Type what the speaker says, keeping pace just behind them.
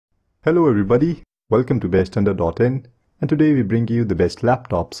Hello everybody, welcome to bestunder.in, and today we bring you the best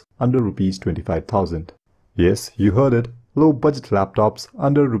laptops under Rs 25,000. Yes, you heard it, low budget laptops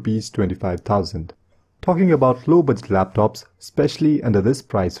under Rs 25,000. Talking about low budget laptops, especially under this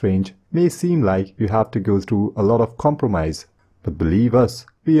price range, may seem like you have to go through a lot of compromise, but believe us,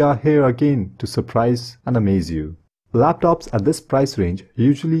 we are here again to surprise and amaze you. Laptops at this price range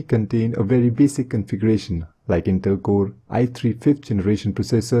usually contain a very basic configuration like Intel Core i3 5th generation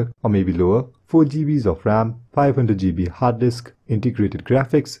processor or maybe lower, 4GB of RAM, 500GB hard disk, integrated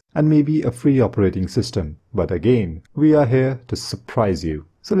graphics, and maybe a free operating system. But again, we are here to surprise you.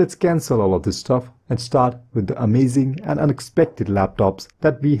 So let's cancel all of this stuff and start with the amazing and unexpected laptops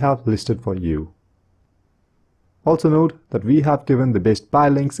that we have listed for you. Also note that we have given the best buy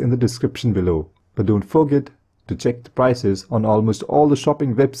links in the description below, but don't forget to check the prices on almost all the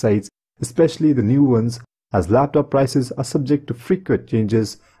shopping websites, especially the new ones, as laptop prices are subject to frequent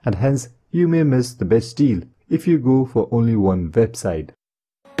changes and hence you may miss the best deal if you go for only one website.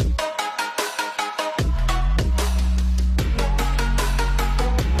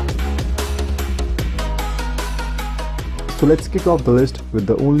 So let's kick off the list with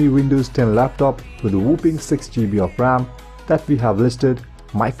the only Windows 10 laptop with a whopping 6GB of RAM that we have listed,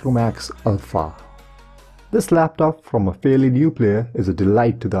 Micromax Alpha. This laptop from a fairly new player is a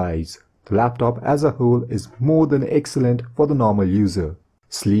delight to the eyes. The laptop as a whole is more than excellent for the normal user.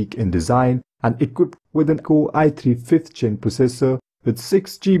 Sleek in design and equipped with an Core i3 5th gen processor with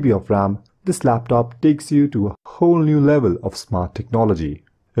 6GB of RAM, this laptop takes you to a whole new level of smart technology.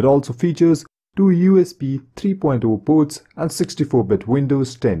 It also features two USB 3.0 ports and 64-bit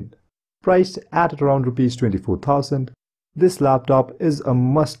Windows 10. Priced at around Rs 24,000, this laptop is a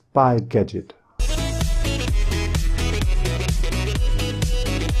must-buy gadget.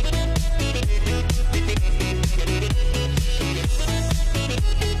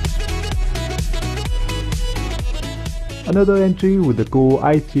 Another entry with the Core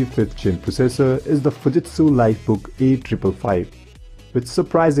i3 5th gen processor is the Fujitsu Lightbook A555, which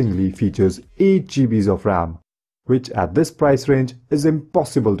surprisingly features 8GB of RAM, which at this price range is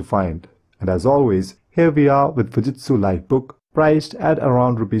impossible to find. And as always, here we are with Fujitsu Lightbook, priced at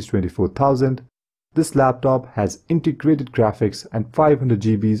around Rs 24,000. This laptop has integrated graphics and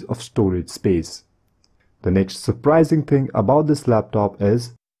 500GB of storage space. The next surprising thing about this laptop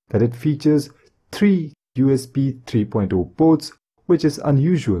is that it features 3 USB 3.0 ports, which is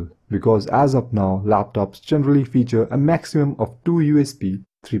unusual because as of now laptops generally feature a maximum of 2 USB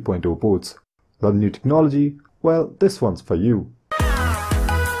 3.0 ports. Love new technology? Well, this one's for you.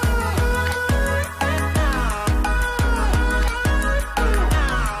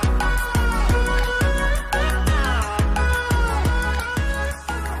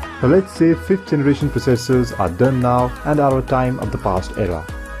 So let's say 5th generation processors are done now and are a time of the past era.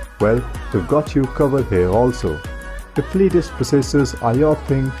 Well, we've got you covered here also. If latest processors are your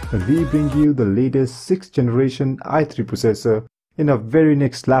thing, then we bring you the latest 6th generation i3 processor in our very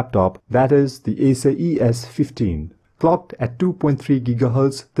next laptop, that is the Acer ES15. Clocked at 2.3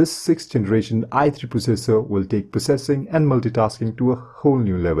 GHz, this 6th generation i3 processor will take processing and multitasking to a whole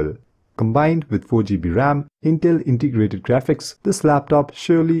new level. Combined with 4GB RAM, Intel integrated graphics, this laptop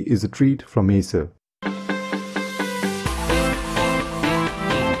surely is a treat from Acer.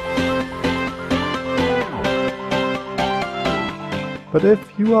 But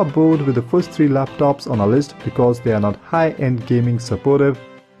if you are bored with the first 3 laptops on our list because they are not high-end gaming supportive,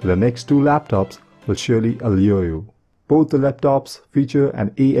 the next 2 laptops will surely allure you. Both the laptops feature an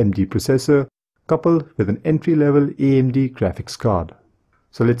AMD processor coupled with an entry-level AMD graphics card.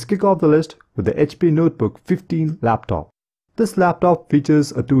 So let's kick off the list with the HP Notebook 15 laptop. This laptop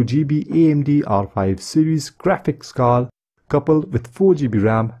features a 2GB AMD R5 series graphics card coupled with 4GB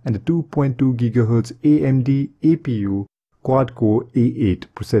RAM and a 2.2 GHz AMD APU quad-core A8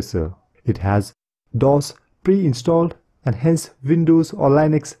 processor. It has DOS pre-installed and hence Windows or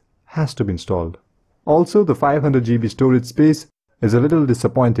Linux has to be installed. Also, the 500GB storage space is a little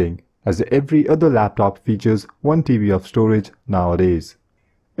disappointing as every other laptop features 1 TB of storage nowadays.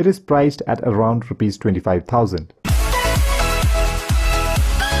 It is priced at around Rs 25,000.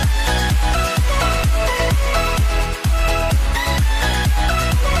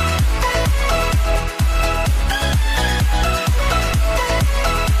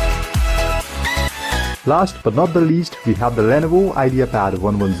 Last but not the least, we have the Lenovo IdeaPad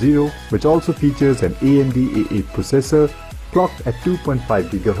 110, which also features an AMD A8 processor clocked at 2.5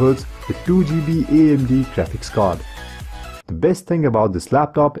 GHz with 2GB AMD graphics card. The best thing about this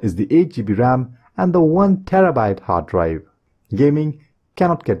laptop is the 8GB RAM and the 1TB hard drive. Gaming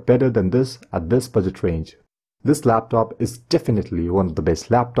cannot get better than this at this budget range. This laptop is definitely one of the best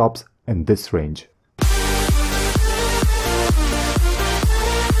laptops in this range.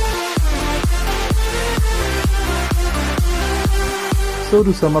 So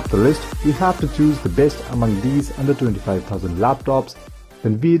to sum up the list, we have to choose the best among these under 25,000 laptops,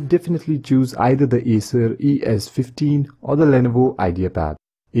 then we'd definitely choose either the Acer ES15 or the Lenovo IdeaPad.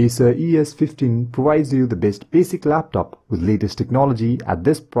 Acer ES15 provides you the best basic laptop with latest technology at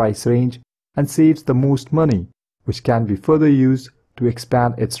this price range and saves the most money, which can be further used to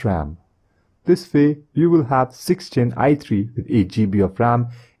expand its RAM. This way, you will have 6th Gen i3 with 8GB of RAM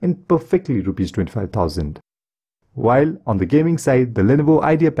in perfectly ₹25,000. While on the gaming side, the Lenovo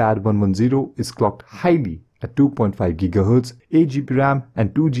IdeaPad 110 is clocked highly at 2.5 GHz, 8GB RAM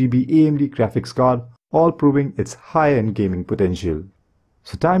and 2GB AMD graphics card, all proving its high-end gaming potential.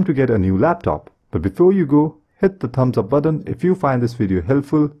 So time to get a new laptop. But before you go, hit the thumbs up button if you find this video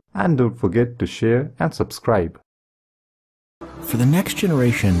helpful and don't forget to share and subscribe. For the next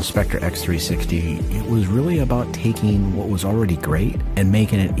generation Spectre X360, it was really about taking what was already great and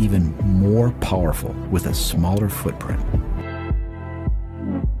making it even more powerful with a smaller footprint.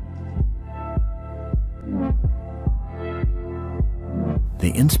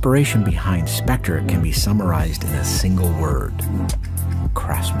 The inspiration behind Spectre can be summarized in a single word: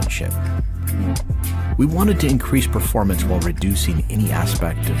 craftsmanship. We wanted to increase performance while reducing any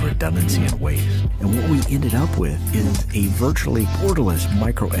aspect of redundancy and waste, and what we ended up with is a virtually borderless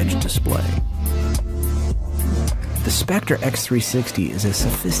micro-edge display. The Spectre X360 is a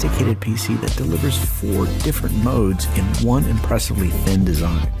sophisticated PC that delivers 4 different modes in one impressively thin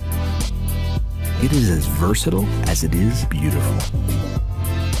design. It is as versatile as it is beautiful.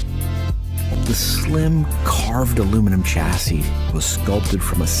 The slim, carved aluminum chassis was sculpted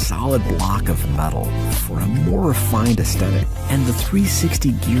from a solid block of metal for a more refined aesthetic, and the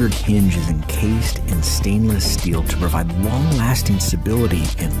 360 geared hinge is encased in stainless steel to provide long-lasting stability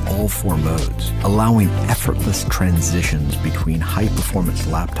in all 4 modes, allowing effortless transitions between high-performance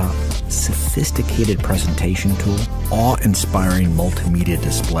laptop, sophisticated presentation tool, awe-inspiring multimedia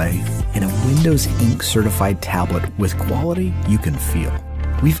display, and a Windows Ink certified tablet with quality you can feel.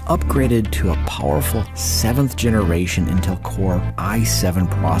 We've upgraded to a powerful 7th generation Intel Core i7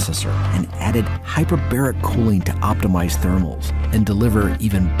 processor and added hyperbaric cooling to optimize thermals and deliver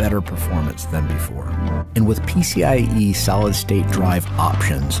even better performance than before. And with PCIe solid-state drive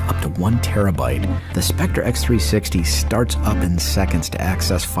options up to 1 terabyte, the Spectre X360 starts up in seconds to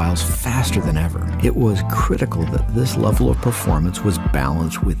access files faster than ever. It was critical that this level of performance was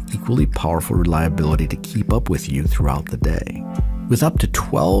balanced with equally powerful reliability to keep up with you throughout the day. With up to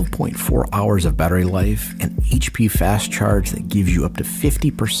 12.4 hours of battery life, an HP fast charge that gives you up to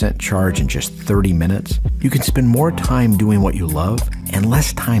 50% charge in just 30 minutes, you can spend more time doing what you love and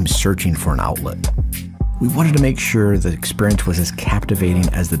less time searching for an outlet. We wanted to make sure the experience was as captivating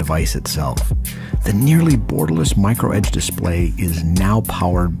as the device itself. The nearly borderless micro-edge display is now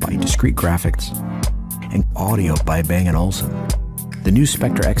powered by discrete graphics and audio by Bang & Olufsen. The new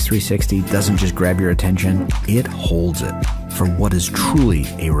Spectre X360 doesn't just grab your attention, it holds it for what is truly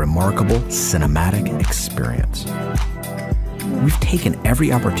a remarkable cinematic experience. We've taken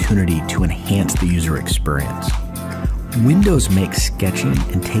every opportunity to enhance the user experience. Windows makes sketching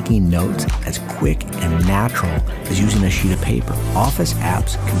and taking notes as quick and natural as using a sheet of paper. Office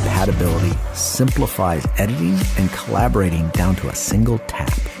apps compatibility simplifies editing and collaborating down to a single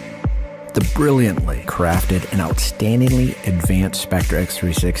tap. The brilliantly crafted and outstandingly advanced Spectre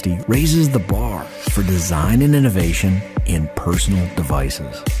X360 raises the bar for design and innovation in personal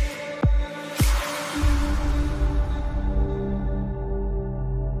devices.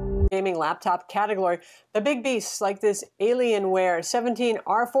 Gaming laptop category, the big beasts like this Alienware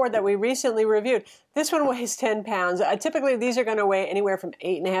 17R4 that we recently reviewed. This one weighs 10 pounds. Typically, these are going to weigh anywhere from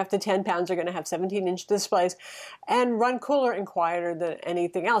 8.5 to 10 pounds. They're going to have 17-inch displays and run cooler and quieter than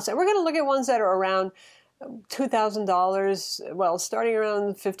anything else. And we're going to look at ones that are around $2,000, well, starting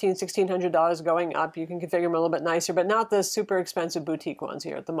around $1,500, $1,600 going up. You can configure them a little bit nicer, but not the super expensive boutique ones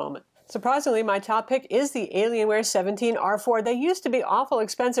here at the moment. Surprisingly, my top pick is the Alienware 17R4. They used to be awful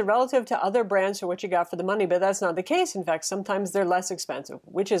expensive relative to other brands for what you got for the money, but that's not the case. In fact, sometimes they're less expensive,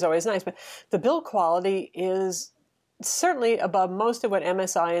 which is always nice. But the build quality is certainly above most of what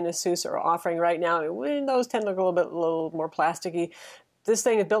MSI and ASUS are offering right now. Those tend to look a little more plasticky. This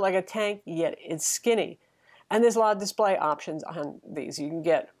thing is built like a tank, yet it's skinny. And there's a lot of display options on these. You can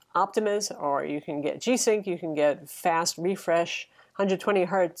get Optimus, or you can get G-Sync, you can get fast refresh, 120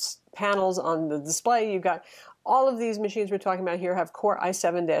 hertz panels on the display. You've got all of these machines we're talking about here have Core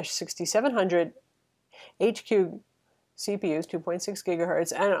i7-6700 HQ CPUs, 2.6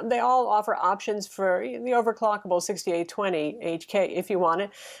 gigahertz, and they all offer options for the overclockable 6820 HK if you want it.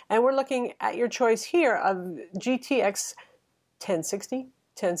 And we're looking at your choice here of GTX 1060,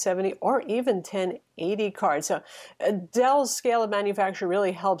 1070, or even 1080 cards. So Dell's scale of manufacture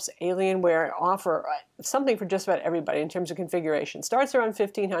really helps Alienware offer something for just about everybody in terms of configuration. Starts around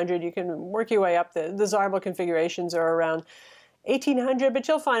 1500. You can work your way up. The desirable configurations are around 1800, but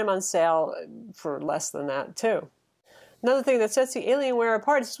you'll find them on sale for less than that too. Another thing that sets the Alienware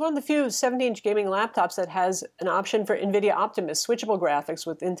apart is it's one of the few 70-inch gaming laptops that has an option for NVIDIA Optimus switchable graphics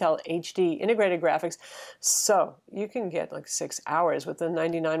with Intel HD integrated graphics. So you can get like 6 hours with a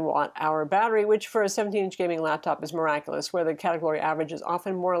 99-watt-hour battery, which for a 17-inch gaming laptop is miraculous, where the category average is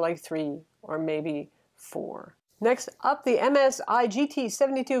often more like 3 or maybe 4. Next up, the MSI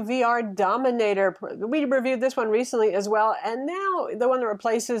GT72 VR Dominator. We reviewed this one recently as well, and now the one that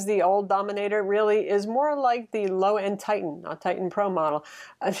replaces the old Dominator really is more like the low-end Titan, not Titan Pro model.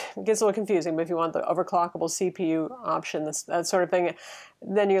 It gets a little confusing, but if you want the overclockable CPU option, that sort of thing,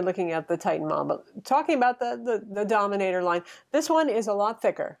 then you're looking at the Titan model. But talking about the Dominator line, this one is a lot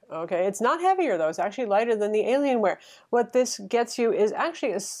thicker, okay? It's not heavier, though. It's actually lighter than the Alienware. What this gets you is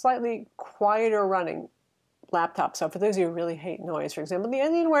actually a slightly quieter running laptop. So for those of you who really hate noise, for example, the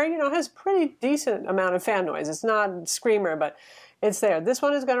Alienware, has pretty decent amount of fan noise. It's not screamer, but it's there. This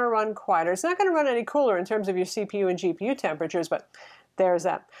one is going to run quieter. It's not going to run any cooler in terms of your CPU and GPU temperatures, but there's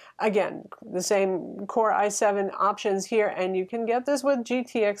that. Again, the same Core i7 options here, and you can get this with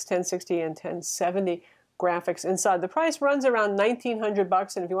GTX 1060 and 1070 graphics inside. The price runs around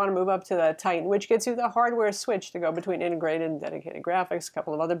 $1,900, and if you want to move up to the Titan, which gets you the hardware switch to go between integrated and dedicated graphics, a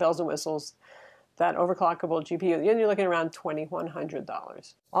couple of other bells and whistles, that overclockable GPU, you're looking around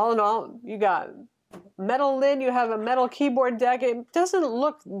 $2,100. All in all, you got metal lid, you have a metal keyboard deck. It doesn't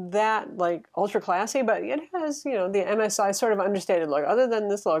look that like ultra classy, but it has, the MSI sort of understated look. Other than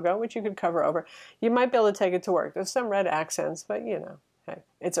this logo, which you could cover over, you might be able to take it to work. There's some red accents, but hey,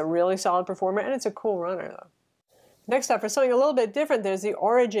 it's a really solid performer and it's a cool runner though. Next up, for something a little bit different, there's the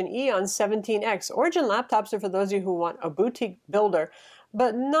Origin Eon 17X. Origin laptops are for those of you who want a boutique builder,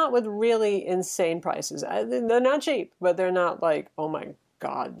 but not with really insane prices. They're not cheap, but they're not like, oh my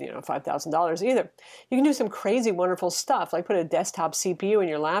God, $5,000 either. You can do some crazy, wonderful stuff, like put a desktop CPU in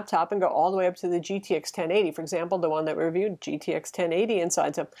your laptop and go all the way up to the GTX 1080, for example, the one that we reviewed, GTX 1080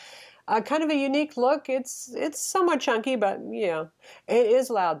 inside. So kind of a unique look. It's somewhat chunky, but it is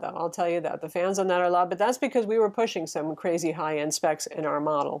loud though. I'll tell you that. The fans on that are loud, but that's because we were pushing some crazy high-end specs in our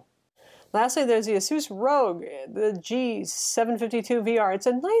model. Lastly, there's the Asus ROG, the G752 VR. It's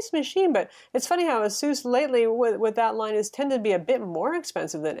a nice machine, but it's funny how Asus lately with that line has tended to be a bit more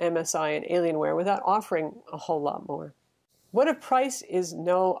expensive than MSI and Alienware without offering a whole lot more. What if price is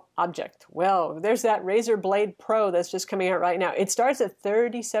no object? Well, there's that Razer Blade Pro that's just coming out right now. It starts at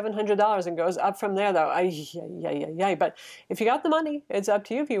 $3,700 and goes up from there, though. But if you got the money, it's up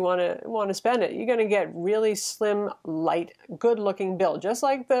to you if you want to spend it. You're going to get really slim, light, good-looking build, just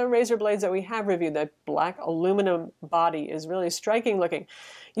like the Razer blades that we have reviewed. That black aluminum body is really striking looking.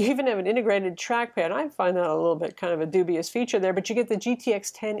 You even have an integrated trackpad. I find that a little bit kind of a dubious feature there, but you get the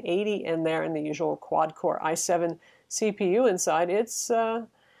GTX 1080 in there and the usual quad-core i7 CPU inside. It's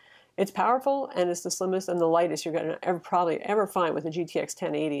powerful, and it's the slimmest and the lightest you're going to probably ever find with a GTX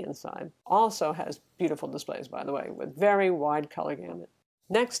 1080 inside. Also has beautiful displays, by the way, with very wide color gamut.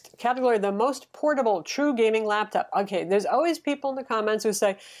 Next category, the most portable true gaming laptop. Okay, there's always people in the comments who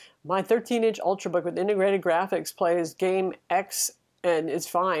say, my 13-inch Ultrabook with integrated graphics plays game X and it's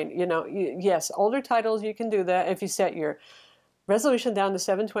fine. Yes, older titles, you can do that if you set your resolution down to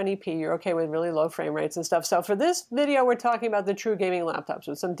 720p, you're okay with really low frame rates and stuff. So for this video, we're talking about the true gaming laptops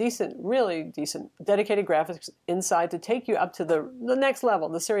with some decent, really decent dedicated graphics inside to take you up to the next level,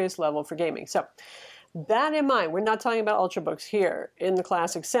 the serious level for gaming. So that in mind, we're not talking about Ultrabooks here in the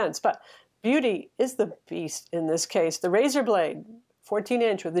classic sense, but beauty is the beast in this case. The Razer Blade,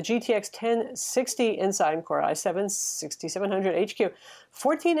 14-inch with the GTX 1060 inside and Core i7 6700 HQ.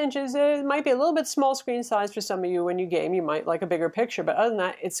 14 inches, it might be a little bit small screen size for some of you when you game. You might like a bigger picture, but other than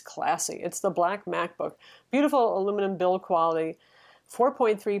that, it's classy. It's the black MacBook. Beautiful aluminum build quality,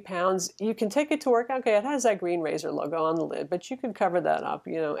 4.3 pounds. You can take it to work. Okay, it has that green Razer logo on the lid, but you can cover that up.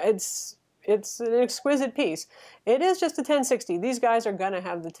 It's an exquisite piece. It is just a 1060. These guys are going to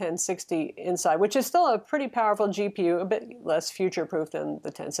have the 1060 inside, which is still a pretty powerful GPU, a bit less future-proof than the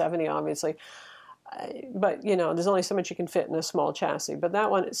 1070, obviously. But, you know, there's only so much you can fit in a small chassis. But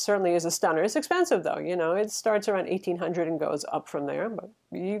that one certainly is a stunner. It's expensive, though. You know, it starts around $1,800 and goes up from there. But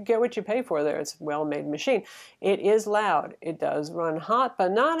you get what you pay for there. It's a well-made machine. It is loud. It does run hot,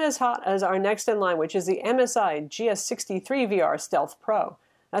 but not as hot as our next in line, which is the MSI GS63 VR Stealth Pro.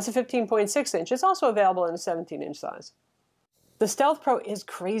 That's a 15.6 inch. It's also available in a 17-inch size. The Stealth Pro is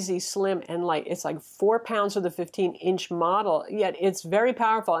crazy slim and light. It's like 4 pounds for the 15-inch model, yet it's very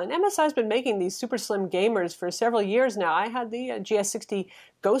powerful. And MSI's been making these super slim gamers for several years now. I had the GS60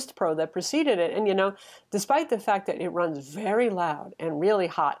 Ghost Pro that preceded it. And, you know, despite the fact that it runs very loud and really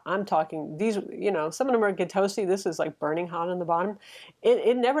hot, I'm talking these, you know, some of them are get toasty. This is like burning hot on the bottom.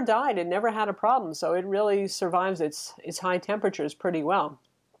 It never died. It never had a problem. So it really survives its high temperatures pretty well.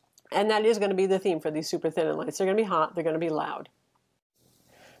 And that is going to be the theme for these super thin and lights. They're going to be hot. They're going to be loud.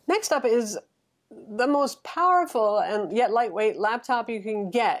 Next up is the most powerful and yet lightweight laptop you can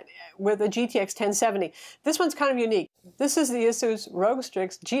get with a GTX 1070. This one's kind of unique. This is the Asus ROG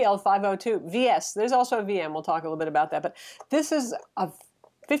Strix GL502 VS. There's also a VM. We'll talk a little bit about that. But this is a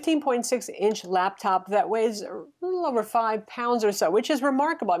 15.6-inch laptop that weighs a little over 5 pounds or so, which is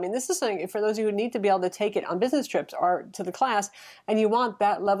remarkable. I mean, this is something for those of you who need to be able to take it on business trips or to the class, and you want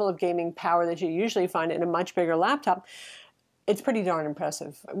that level of gaming power that you usually find in a much bigger laptop. It's pretty darn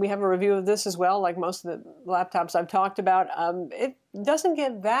impressive. We have a review of this as well, like most of the laptops I've talked about. It doesn't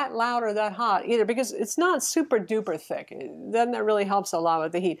get that loud or that hot either because it's not super duper thick. Then that really helps a lot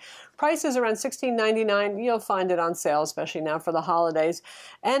with the heat. Price is around $16.99. You'll find it on sale, especially now for the holidays.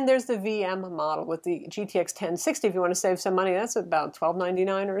 And there's the VM model with the GTX 1060. If you want to save some money, that's about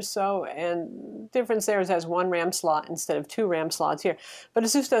 $12.99 or so. And difference there is it has 1 RAM slot instead of 2 RAM slots here. But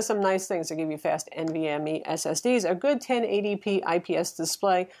Asus does some nice things to give you fast NVMe SSDs, a good 1080p IPS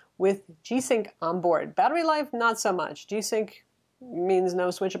display with G-Sync on board. Battery life, not so much. G-Sync means no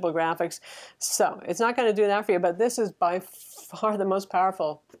switchable graphics, so it's not going to do that for you, but this is by far the most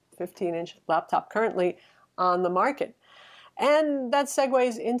powerful 15-inch laptop currently on the market. And that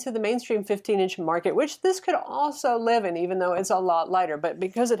segues into the mainstream 15-inch market, which this could also live in, even though it's a lot lighter, but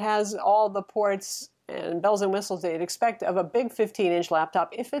because it has all the ports and bells and whistles that you'd expect of a big 15-inch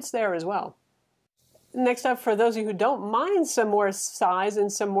laptop, it fits there as well. Next up, for those of you who don't mind some more size and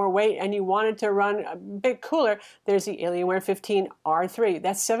some more weight and you want it to run a bit cooler, there's the Alienware 15 R3.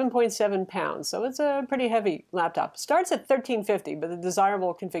 That's 7.7 pounds, so it's a pretty heavy laptop. Starts at $1,350, but the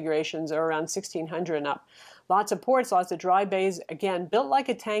desirable configurations are around $1,600 and up. Lots of ports, lots of dry bays. Again, built like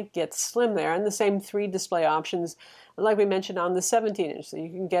a tank, gets slim there, and the same 3 display options like we mentioned on the 17-inch. So you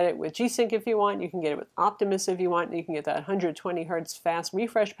can get it with G-Sync if you want, you can get it with Optimus if you want, you can get that 120 Hz fast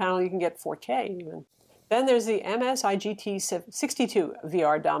refresh panel, you can get 4K even. Then there's the MSI GT62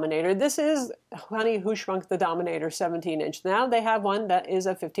 VR Dominator. This is Honey Who Shrunk the Dominator 17-inch. Now they have one that is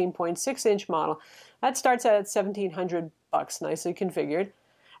a 15.6-inch model. That starts at $1,700, nicely configured.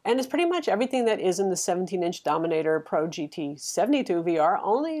 And it's pretty much everything that is in the 17-inch Dominator Pro GT72 VR,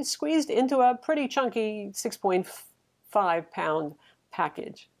 only squeezed into a pretty chunky 6.5-pound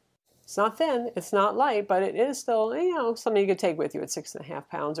package. It's not thin, it's not light, but it is still, you know, something you could take with you at 6.5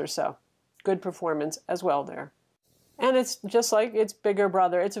 pounds or so. Good performance as well there. And it's just like its bigger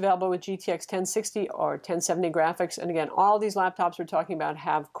brother. It's available with GTX 1060 or 1070 graphics. And again, all these laptops we're talking about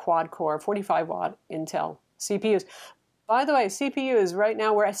have quad-core 45-watt Intel CPUs. By the way, CPUs, right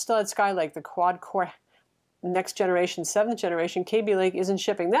now we're still at Skylake, the quad-core next generation, 7th generation. Kaby Lake isn't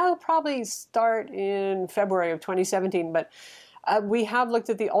shipping. That'll probably start in February of 2017, but we have looked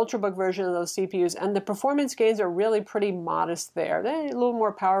at the Ultrabook version of those CPUs, and the performance gains are really pretty modest there. They're a little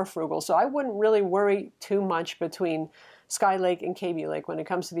more power frugal, so I wouldn't really worry too much between Skylake and Kaby Lake when it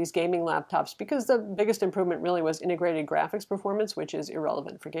comes to these gaming laptops, because the biggest improvement really was integrated graphics performance, which is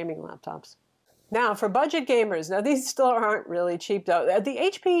irrelevant for gaming laptops. Now, for budget gamers, now these still aren't really cheap though. The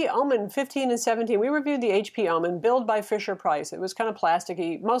HP Omen 15 and 17, we reviewed the HP Omen, built by Fisher-Price. It was kind of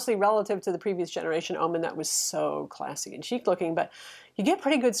plasticky, mostly relative to the previous generation Omen that was so classy and chic looking, but you get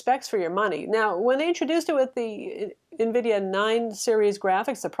pretty good specs for your money. Now, when they introduced it with the NVIDIA 9 series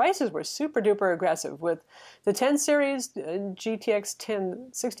graphics, the prices were super duper aggressive. With the 10 series, GTX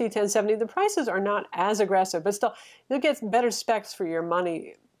 1060, 1070, the prices are not as aggressive, but still, you'll get better specs for your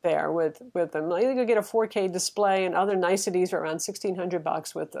money there with them. You'll get a 4K display and other niceties for around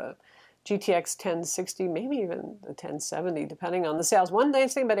 $1,600 with the GTX 1060, maybe even the 1070, depending on the sales. One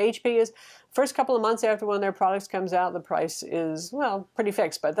nice thing about HP is first couple of months after one of their products comes out, the price is, well, pretty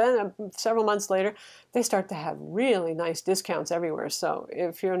fixed. But then several months later, they start to have really nice discounts everywhere. So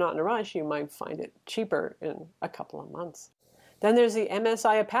if you're not in a rush, you might find it cheaper in a couple of months. Then there's the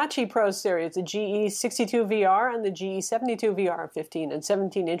MSI Apache Pro series, the GE62 VR and the GE72 VR 15 and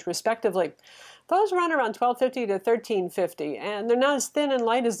 17-inch respectively. Those run around $1,250 to $1,350, and they're not as thin and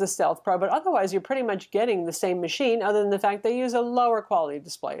light as the Stealth Pro, but otherwise you're pretty much getting the same machine other than the fact they use a lower quality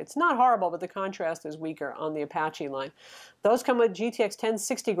display. It's not horrible, but the contrast is weaker on the Apache line. Those come with GTX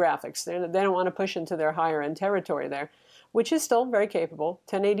 1060 graphics. They don't want to push into their higher end territory there, which is still very capable,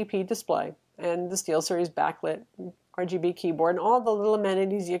 1080p display, and the SteelSeries backlit RGB keyboard, and all the little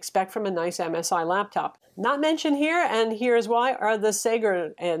amenities you expect from a nice MSI laptop. Not mentioned here, and here's why, are the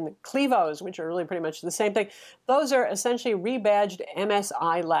Sager and Clevos, which are really pretty much the same thing. Those are essentially rebadged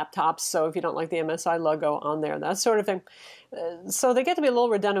MSI laptops, so if you don't like the MSI logo on there, that sort of thing. So they get to be a little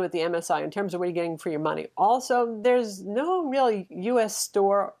redundant with the MSI in terms of what you're getting for your money. Also, there's no real US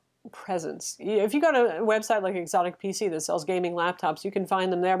store presence. If you go to a website like Exotic PC that sells gaming laptops, you can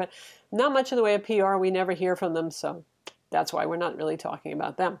find them there, but not much in the way of PR. We never hear from them, so that's why we're not really talking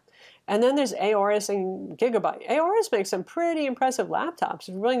about them. And then there's Aorus and Gigabyte. Aorus makes some pretty impressive laptops if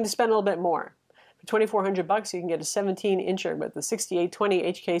you're willing to spend a little bit more. For $2,400, you can get a 17-incher with the 6820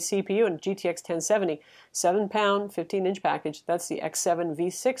 HK CPU and GTX 1070, 7-pound, 15-inch package. That's the X7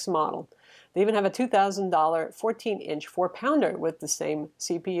 V6 model. They even have a $2,000 14-inch 4-pounder with the same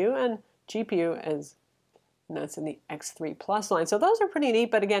CPU and GPU as, and that's in the X3 Plus line. So those are pretty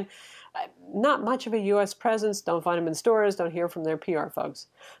neat, but again, not much of a US presence. Don't find them in stores. Don't hear from their PR folks.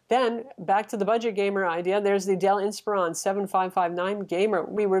 Then, back to the budget gamer idea, there's the Dell Inspiron 7559 Gamer.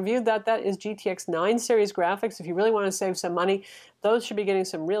 We reviewed that. That is GTX 9 series graphics. If you really want to save some money, those should be getting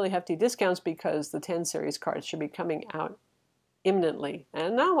some really hefty discounts because the 10 series cards should be coming out imminently.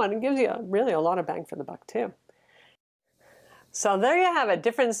 And that one gives you really a lot of bang for the buck, too. So there you have it,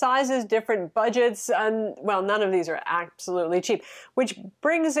 different sizes, different budgets, and well, none of these are absolutely cheap, which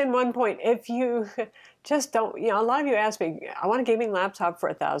brings in one point. If you just don't, a lot of you ask me, I want a gaming laptop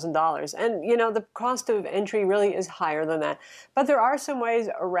for $1,000, and the cost of entry really is higher than that, but there are some ways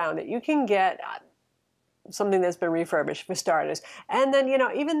around it. You can get something that's been refurbished for starters. And then,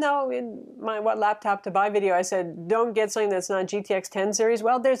 even though in my what laptop to buy video I said don't get something that's not GTX 10 series,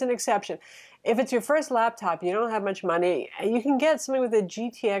 well, there's an exception. If it's your first laptop, you don't have much money, you can get something with a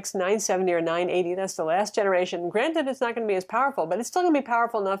GTX 970 or 980. That's the last generation. Granted, it's not going to be as powerful, but it's still going to be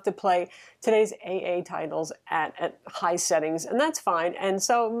powerful enough to play today's AA titles at high settings, and that's fine. And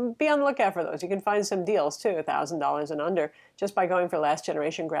so be on the lookout for those. You can find some deals too, $1,000 and under, just by going for last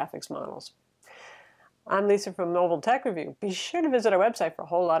generation graphics models. I'm Lisa from Mobile Tech Review. Be sure to visit our website for a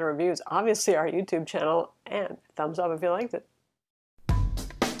whole lot of reviews, obviously our YouTube channel, and thumbs up if you liked it.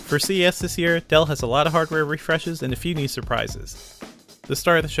 For CES this year, Dell has a lot of hardware refreshes and a few new surprises. The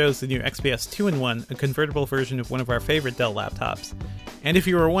star of the show is the new XPS 2-in-1, a convertible version of one of our favorite Dell laptops. And if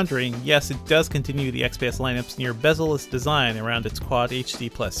you were wondering, yes, it does continue the XPS lineup's near bezel-less design around its Quad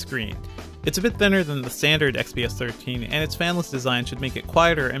HD Plus screen. It's a bit thinner than the standard XPS 13, and its fanless design should make it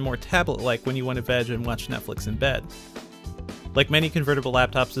quieter and more tablet-like when you want to veg and watch Netflix in bed. Like many convertible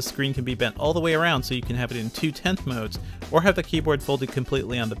laptops, the screen can be bent all the way around so you can have it in 2/10 modes, or have the keyboard folded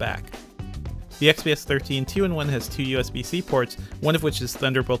completely on the back. The XPS 13 2-in-1 has two USB-C ports, one of which is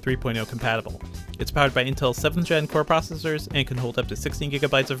Thunderbolt 3.0 compatible. It's powered by Intel's 7th gen core processors and can hold up to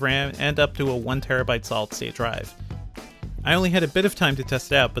 16GB of RAM and up to a 1TB solid-state drive. I only had a bit of time to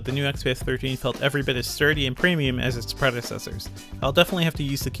test it out, but the new XPS 13 felt every bit as sturdy and premium as its predecessors. I'll definitely have to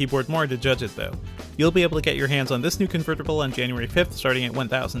use the keyboard more to judge it though. You'll be able to get your hands on this new convertible on January 5th starting at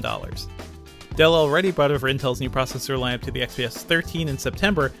 $1,000. Dell already brought over Intel's new processor lineup to the XPS 13 in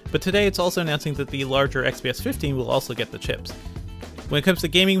September, but today it's also announcing that the larger XPS 15 will also get the chips. When it comes to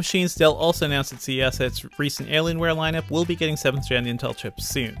gaming machines, Dell also announced at CES that its recent Alienware lineup will be getting 7th gen Intel chips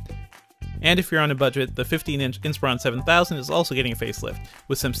soon. And if you're on a budget, the 15-inch Inspiron 7000 is also getting a facelift,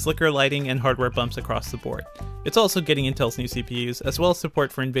 with some slicker lighting and hardware bumps across the board. It's also getting Intel's new CPUs, as well as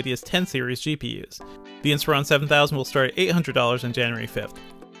support for NVIDIA's 10 series GPUs. The Inspiron 7000 will start at $800 on January 5th.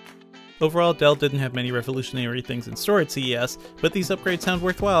 Overall, Dell didn't have many revolutionary things in store at CES, but these upgrades sound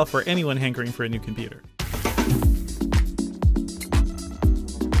worthwhile for anyone hankering for a new computer.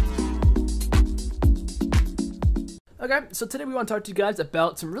 Okay, so today we want to talk to you guys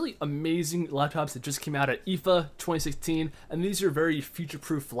about some really amazing laptops that just came out at IFA 2016, and these are very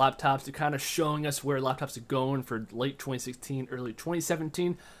future-proof laptops. They're kind of showing us where laptops are going for late 2016, early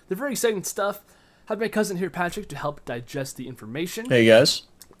 2017. They're very exciting stuff. I have my cousin here, Patrick, to help digest the information. Hey guys.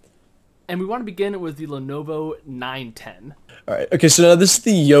 And we want to begin with the Lenovo 910. All right. Okay. So now this is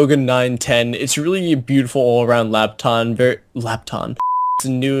the Yoga 910. It's really a beautiful all-around laptop. It's the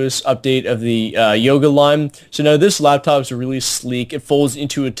newest update of the Yoga line. So now this laptop is really sleek. It folds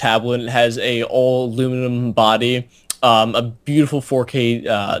into a tablet. It has a all aluminum body, a beautiful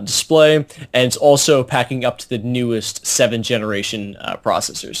 4K display, and it's also packing up to the newest 7th generation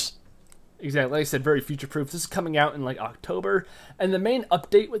processors. Exactly, like I said, very future-proof. This is coming out in like October, and the main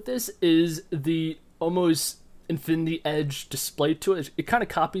update with this is the almost Infinity Edge display to it. It kind of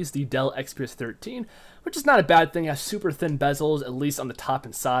copies the Dell XPS 13, which is not a bad thing. It has super thin bezels, at least on the top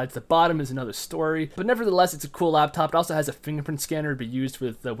and sides. The bottom is another story, but nevertheless, it's a cool laptop. It also has a fingerprint scanner to be used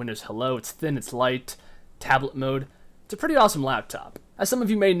with Windows Hello. It's thin, it's light, tablet mode. It's a pretty awesome laptop. As some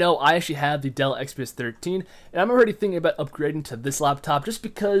of you may know, I actually have the Dell XPS 13, and I'm already thinking about upgrading to this laptop just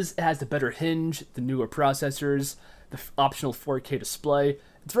because it has the better hinge, the newer processors, the optional 4K display.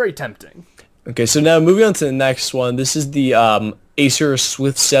 It's very tempting. Okay, so now moving on to the next one. This is the Acer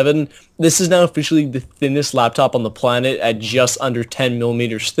Swift 7. This is now officially the thinnest laptop on the planet at just under 10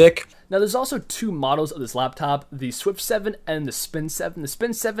 millimeters thick. Now, there's also two models of this laptop, the Swift 7 and the Spin 7. The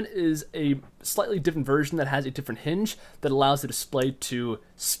Spin 7 is a slightly different version that has a different hinge that allows the display to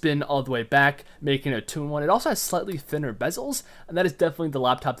spin all the way back, making it a 2-in-1. It also has slightly thinner bezels, and that is definitely the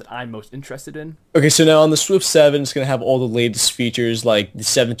laptop that I'm most interested in. Okay, so now on the Swift 7, it's going to have all the latest features like the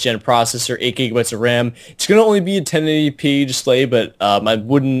 7th gen processor, 8 gigabytes of RAM. It's going to only be a 1080p display, but I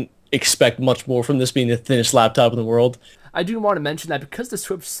wouldn't expect much more from this being the thinnest laptop in the world. I do want to mention that because the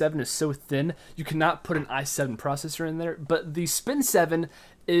Swift 7 is so thin, you cannot put an i7 processor in there, but the Spin 7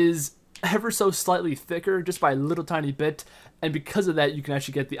 is ever so slightly thicker, just by a little tiny bit, and because of that, you can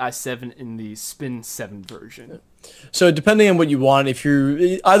actually get the i7 in the Spin 7 version. So depending on what you want, if you're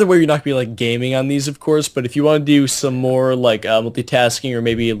either way, you're not gonna be like gaming on these, of course. But if you want to do some more like multitasking or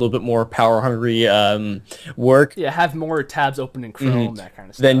maybe a little bit more power hungry work, yeah, have more tabs open in Chrome, that kind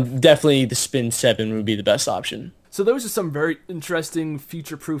of stuff. Then definitely the Spin 7 would be the best option. So those are some very interesting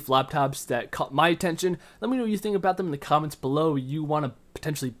future-proof laptops that caught my attention. Let me know what you think about them in the comments below. You want to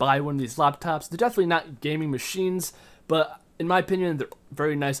potentially buy one of these laptops. They're definitely not gaming machines, but in my opinion, they're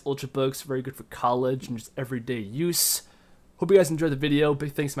very nice ultrabooks, very good for college and just everyday use. Hope you guys enjoyed the video.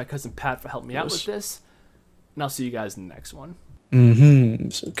 Big thanks to my cousin Pat for helping me out with this. And I'll see you guys in the next one.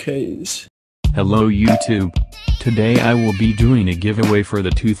 Okay. Hello YouTube. Today I will be doing a giveaway for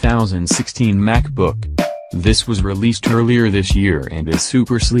the 2016 MacBook. This was released earlier this year and is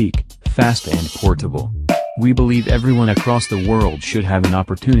super sleek, fast and portable. We believe everyone across the world should have an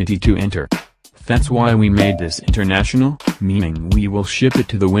opportunity to enter. That's why we made this international, meaning we will ship it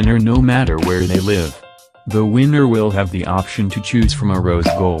to the winner no matter where they live. The winner will have the option to choose from a rose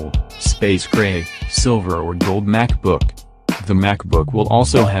gold, space gray, silver or gold MacBook. The MacBook will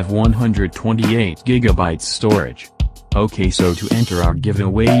also have 128 GB storage. Okay, so to enter our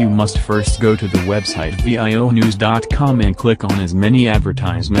giveaway you must first go to the website vionews.com and click on as many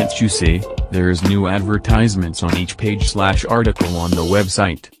advertisements you see. There's new advertisements on each page/article on the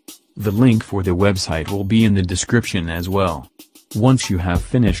website. The link for the website will be in the description as well. Once you have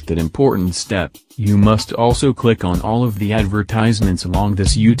finished that important step, you must also click on all of the advertisements along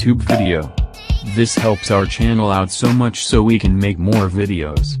this YouTube video. This helps our channel out so much so we can make more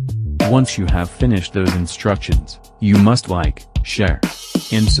videos. Once you have finished those instructions, you must like, share,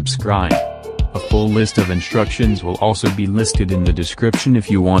 and subscribe. A full list of instructions will also be listed in the description if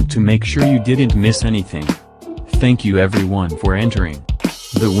you want to make sure you didn't miss anything. Thank you everyone for entering.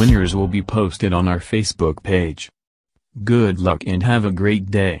 The winners will be posted on our Facebook page. Good luck and have a great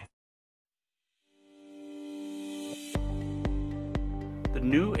day. The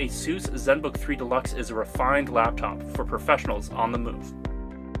new Asus ZenBook 3 Deluxe is a refined laptop for professionals on the move.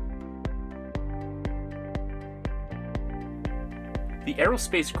 The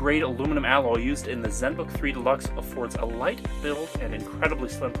aerospace-grade aluminum alloy used in the ZenBook 3 Deluxe affords a light build and incredibly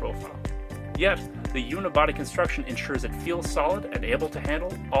slim profile. Yet, the unibody construction ensures it feels solid and able to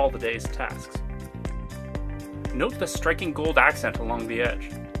handle all the day's tasks. Note the striking gold accent along the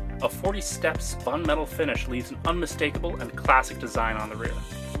edge. A 40-step spun metal finish leaves an unmistakable and classic design on the rear.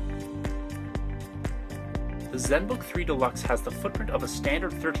 The ZenBook 3 Deluxe has the footprint of a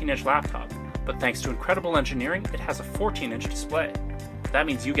standard 13-inch laptop, but thanks to incredible engineering, it has a 14-inch display. That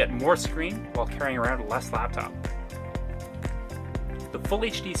means you get more screen while carrying around less laptop. The Full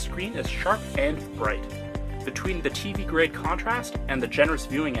HD screen is sharp and bright. Between the TV-grade contrast and the generous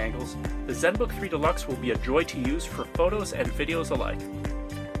viewing angles, the ZenBook 3 Deluxe will be a joy to use for photos and videos alike.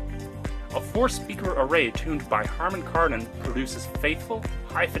 A 4-speaker array tuned by Harman Kardon produces faithful,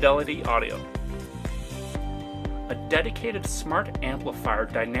 high-fidelity audio. A dedicated smart amplifier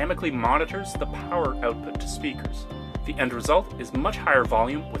dynamically monitors the power output to speakers. The end result is much higher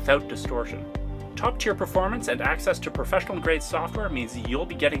volume without distortion. Top-tier performance and access to professional-grade software means you'll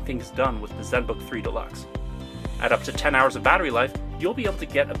be getting things done with the ZenBook 3 Deluxe. At up to 10 hours of battery life, you'll be able to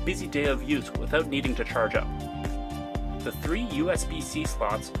get a busy day of use without needing to charge up. The 3 USB-C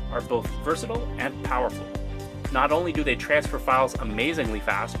slots are both versatile and powerful. Not only do they transfer files amazingly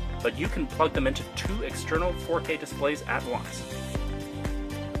fast, but you can plug them into 2 external 4K displays at once.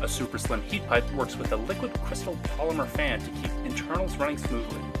 A super slim heat pipe works with a liquid crystal polymer fan to keep internals running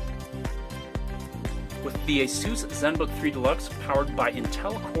smoothly. With the ASUS ZenBook 3 Deluxe powered by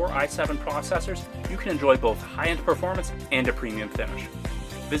Intel Core i7 processors, you can enjoy both high-end performance and a premium finish.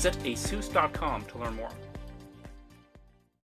 Visit asus.com to learn more.